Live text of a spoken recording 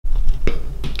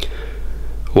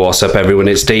What's up everyone,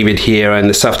 it's David here, and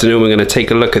this afternoon we're going to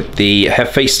take a look at the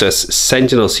Hephaestus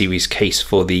Sentinel series case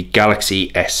for the Galaxy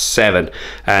S7.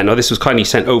 Now this was kindly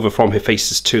sent over from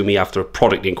Hephaestus to me after a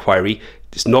product inquiry.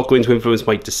 It's not going to influence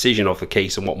my decision of the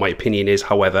case and what my opinion is.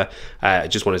 However, I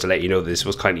just wanted to let you know that this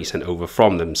was kindly sent over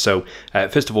from them. So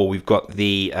first of all, we've got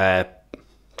the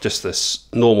just this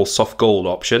normal soft gold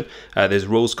option. There's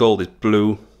rose gold, there's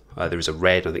blue, there is a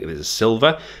red, I think there's a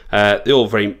silver. They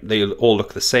all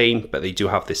look the same, but they do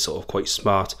have this sort of quite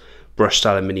smart brushed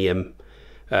aluminium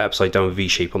upside down V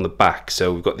shape on the back.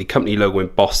 So we've got the company logo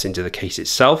embossed into the case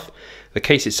itself. The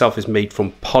case itself is made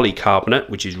from polycarbonate,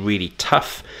 which is really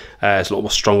tough. It's a lot more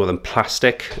stronger than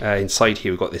plastic. Inside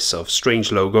here we've got this sort of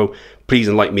strange logo. Please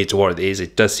enlighten me to what it is.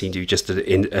 It does seem to be just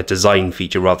a design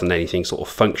feature rather than anything sort of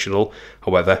functional.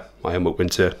 However, I am open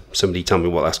to somebody telling me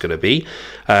what that's going to be.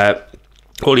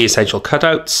 All the essential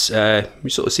cutouts. You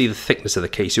sort of see the thickness of the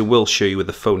case. It will show you with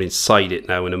the phone inside it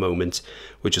now in a moment,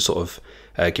 which will sort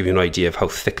of give you an idea of how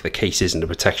thick the case is and the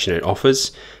protection it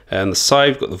offers. On the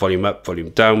side, we've got the volume up, volume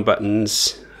down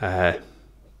buttons,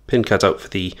 pin cutout for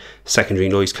the secondary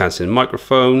noise cancelling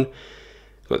microphone.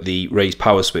 We've got the raised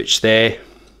power switch there.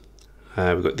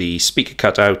 We've got the speaker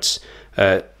cutouts,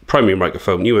 primary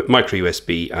microphone, micro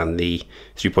USB, and the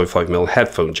 3.5mm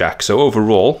headphone jack. So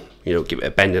overall, you know, give it a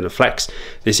bend and a flex.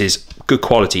 This is good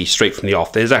quality straight from the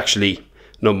off. There's actually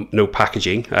no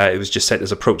packaging. It was just sent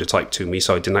as a prototype to me,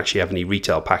 so I didn't actually have any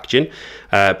retail packaging.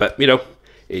 But you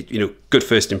know, good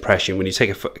first impression. When you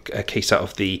take a case out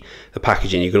of the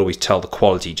packaging, you can always tell the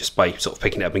quality just by sort of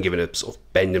picking it up and giving it a sort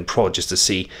of bend and prod just to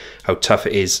see how tough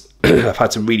it is. I've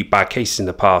had some really bad cases in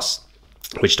the past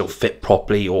which don't fit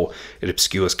properly, or it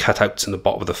obscures cutouts in the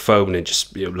bottom of the phone and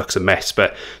just, you know, looks a mess.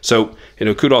 But so, you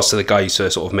know, kudos to the guys for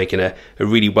sort of making a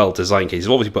really well designed case.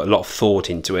 They've obviously put a lot of thought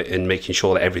into it and making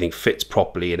sure that everything fits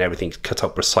properly and everything's cut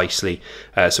out precisely,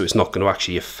 so it's not going to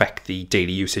actually affect the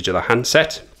daily usage of the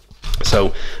handset.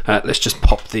 So let's just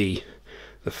pop the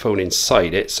phone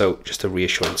inside it. So just a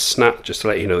reassurance snap, just to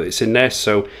let you know that it's in there.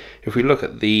 So if we look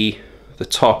at the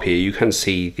top here, you can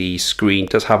see the screen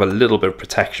does have a little bit of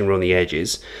protection around the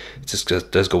edges. It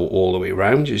just does go all the way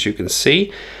around, as you can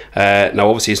see. Now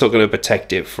obviously it's not going to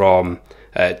protect it from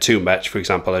too much. For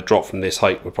example, a drop from this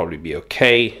height would probably be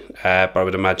okay, but I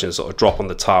would imagine a sort of drop on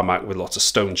the tarmac with lots of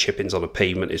stone chippings on the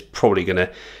pavement is probably going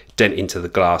to dent into the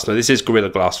glass. Now this is Gorilla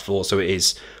Glass floor, so it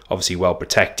is obviously well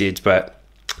protected, but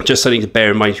just something to bear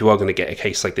in mind if you are going to get a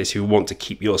case like this, you want to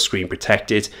keep your screen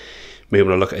protected. Maybe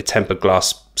want to look at a tempered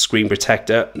glass screen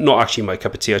protector. Not actually my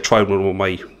cup of tea. I tried one with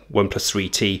my OnePlus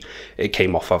 3T. It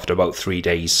came off after about 3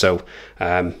 days. So,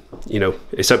 you know,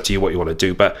 it's up to you what you want to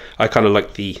do. But I kind of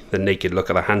like the naked look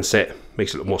of the handset.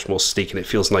 Makes it look much more sleek, and it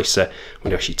feels nicer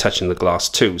when you're actually touching the glass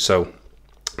too. So,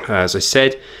 as I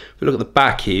said, if we look at the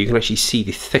back here, you can actually see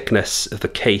the thickness of the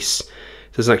case.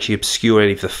 It doesn't actually obscure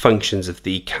any of the functions of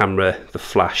the camera, the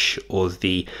flash, or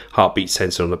the heartbeat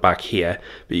sensor on the back here,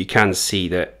 but you can see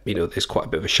that, you know, there's quite a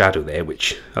bit of a shadow there,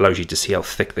 which allows you to see how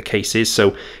thick the case is.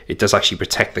 So it does actually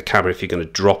protect the camera. If you're going to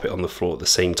drop it on the floor at the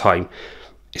same time,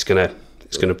 it's going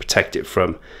to protect it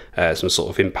from some sort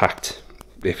of impact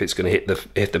if it's going to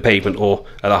hit the pavement or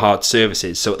other hard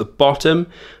surfaces. So at the bottom,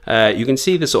 you can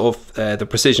see the sort of the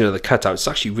precision of the cutout. It's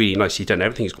actually really nicely done.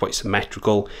 Everything is quite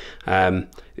symmetrical.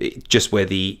 Just where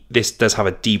this does have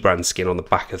a D-brand skin on the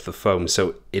back of the phone,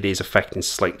 so it is affecting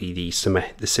slightly the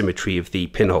symmetry of the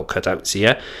pinhole cutouts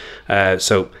here.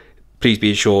 So please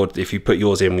be assured, if you put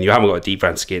yours in when you haven't got a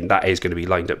D-brand skin, that is going to be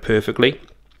lined up perfectly.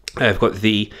 I've got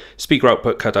the speaker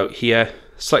output cutout here.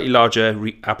 Slightly larger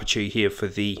aperture here for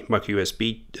the micro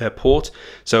USB port.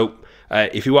 So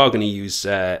if you are going to use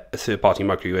a third-party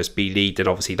micro USB lead, then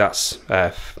obviously that's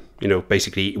you know,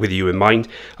 basically with you in mind.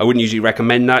 I wouldn't usually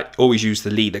recommend that. Always use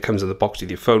the lead that comes in the box with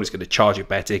your phone. It's going to charge it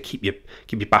better, keep your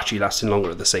battery lasting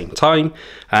longer at the same time.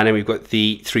 And then we've got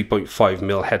the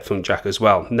 3.5mm headphone jack as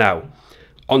well. Now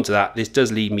onto that, this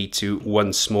does lead me to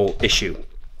one small issue.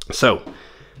 So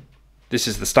this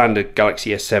is the standard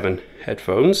Galaxy S7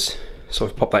 headphones. So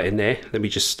I've popped that in there. Let me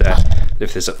just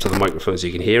lift this up to the microphone so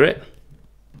you can hear it.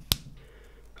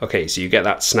 Okay, so you get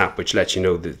that snap, which lets you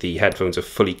know that the headphones are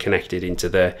fully connected into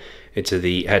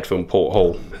the headphone port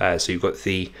hole. So you've got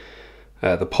the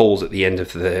poles at the end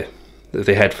of the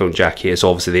headphone jack here. So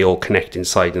obviously they all connect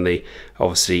inside, and they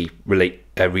obviously relay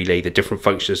the different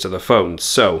functions to the phone.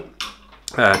 So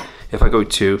if I go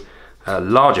to a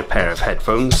larger pair of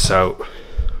headphones, so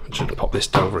I'm just going to pop this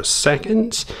down for a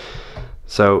second.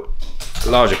 So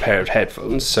larger pair of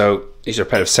headphones. So these are a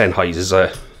pair of Sennheisers.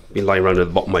 I've been lying around at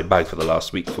the bottom of my bag for the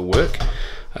last week for work.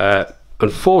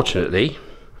 Unfortunately,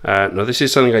 now this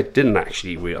is something I didn't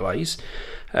actually realise,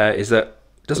 is that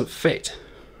doesn't fit.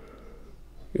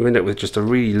 You end up with just a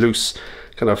really loose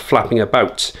kind of flapping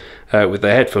about with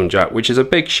the headphone jack, which is a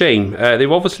big shame. They've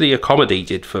obviously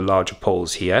accommodated for larger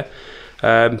poles here,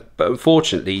 but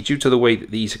unfortunately, due to the way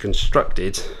that these are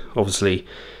constructed, obviously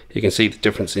you can see the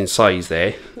difference in size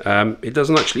there. It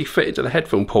doesn't actually fit into the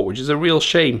headphone port, which is a real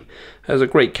shame. It's a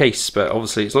great case, but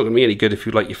obviously it's not going to be any good if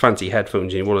you like your fancy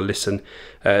headphones and you want to listen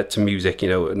to music, you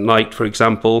know, at night, for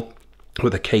example,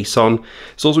 with a case on.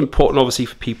 It's also important, obviously,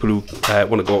 for people who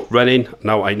want to go out running.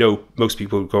 Now, I know most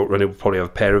people who go out running will probably have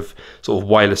a pair of sort of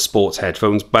wireless sports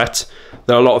headphones, but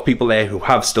there are a lot of people there who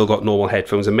have still got normal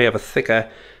headphones and may have a thicker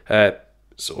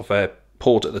sort of a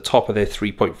port at the top of their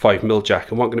 3.5mm jack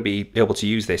and aren't going to be able to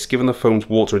use this. Given the phone's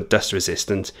water and dust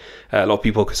resistant, a lot of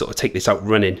people can sort of take this out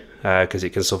running because it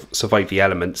can survive the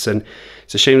elements, and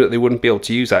it's a shame that they wouldn't be able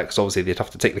to use that, because obviously they'd have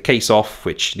to take the case off,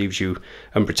 which leaves you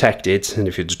unprotected, and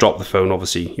if you just drop the phone,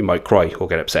 obviously you might cry or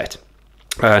get upset.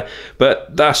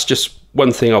 But that's just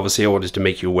one thing obviously I wanted to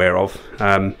make you aware of.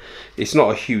 It's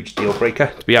not a huge deal breaker,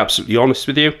 to be absolutely honest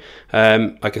with you.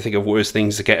 I can think of worse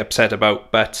things to get upset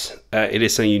about, but it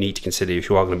is something you need to consider if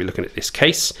you are going to be looking at this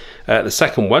case. The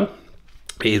second one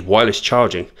is wireless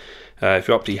charging. If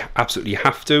you absolutely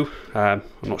have to, I'm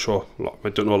not sure, I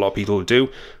don't know a lot of people who do.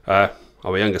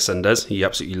 Our younger son does, he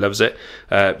absolutely loves it.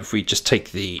 If we just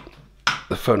take the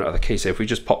phone out of the case here, if we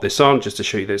just pop this on, just to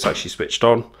show you that it's actually switched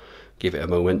on, give it a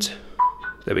moment.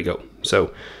 There we go.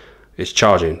 So it's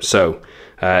charging. So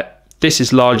this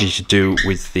is largely to do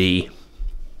with the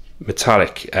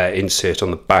metallic insert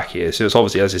on the back here. So it's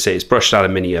obviously, as I say, it's brushed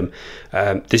aluminium.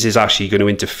 This is actually going to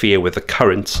interfere with the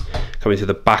current coming through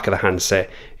the back of the handset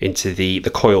into the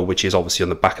coil, which is obviously on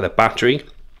the back of the battery.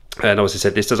 And as I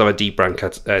said, this does have a deep brown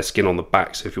skin on the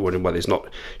back, so if you're wondering why there's not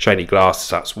shiny glass,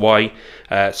 that's why.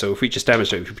 So if we just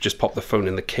demonstrate, if we just pop the phone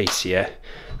in the case here,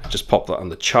 just pop that on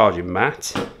the charging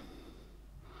mat.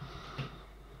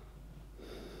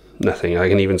 Nothing. I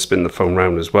can even spin the phone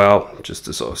round as well, just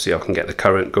to sort of see how I can get the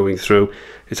current going through.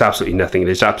 It's absolutely nothing.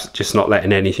 It's just not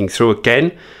letting anything through.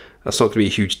 Again, that's not going to be a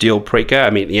huge deal breaker.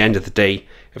 I mean, at the end of the day,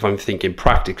 if I'm thinking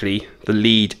practically, the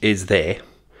lead is there,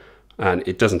 and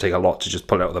it doesn't take a lot to just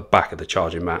pull it out of the back of the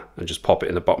charging mat and just pop it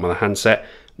in the bottom of the handset.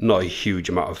 Not a huge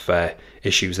amount of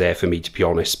issues there for me, to be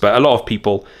honest. But a lot of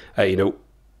people, you know,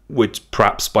 would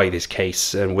perhaps buy this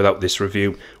case and without this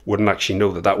review wouldn't actually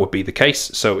know that that would be the case.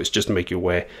 So it's just to make you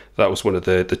aware that was one of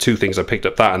the two things I picked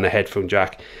up, that and the headphone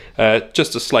jack.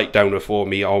 Just a slight downer for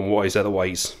me on what is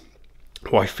otherwise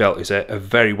what I felt is a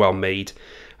very well made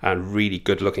and really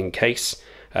good looking case.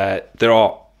 There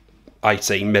are, I'd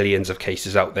say, millions of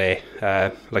cases out there.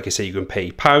 Like I say, you can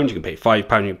pay £1, you can pay £5,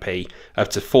 you can pay up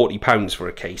to £40 for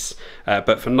a case.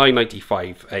 But for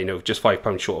 £9.95, you know, just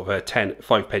 £5 short of a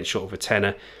 5 pence short of a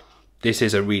tenner, this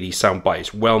is a really sound buy.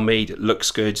 It's well made, it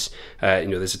looks good. You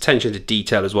know, there's attention to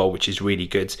detail as well, which is really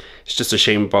good. It's just a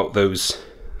shame about those,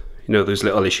 you know, those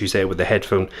little issues there with the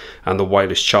headphone and the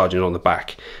wireless charging on the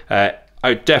back. I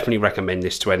would definitely recommend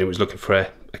this to anyone who's looking for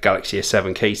a Galaxy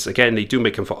S7 case. Again, they do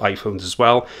make them for iPhones as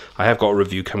well. I have got a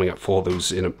review coming up for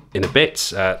those in a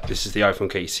bit. This is the iPhone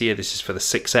case here. This is for the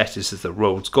 6S. This is the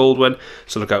Rhodes Gold one,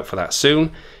 so look out for that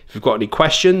soon. If you've got any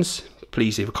questions,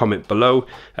 please leave a comment below.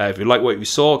 If you like what you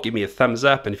saw, give me a thumbs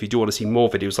up, and if you do want to see more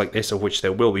videos like this, of which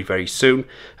there will be very soon,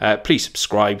 please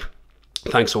subscribe.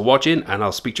 Thanks for watching, and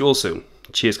I'll speak to you all soon.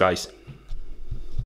 Cheers, guys.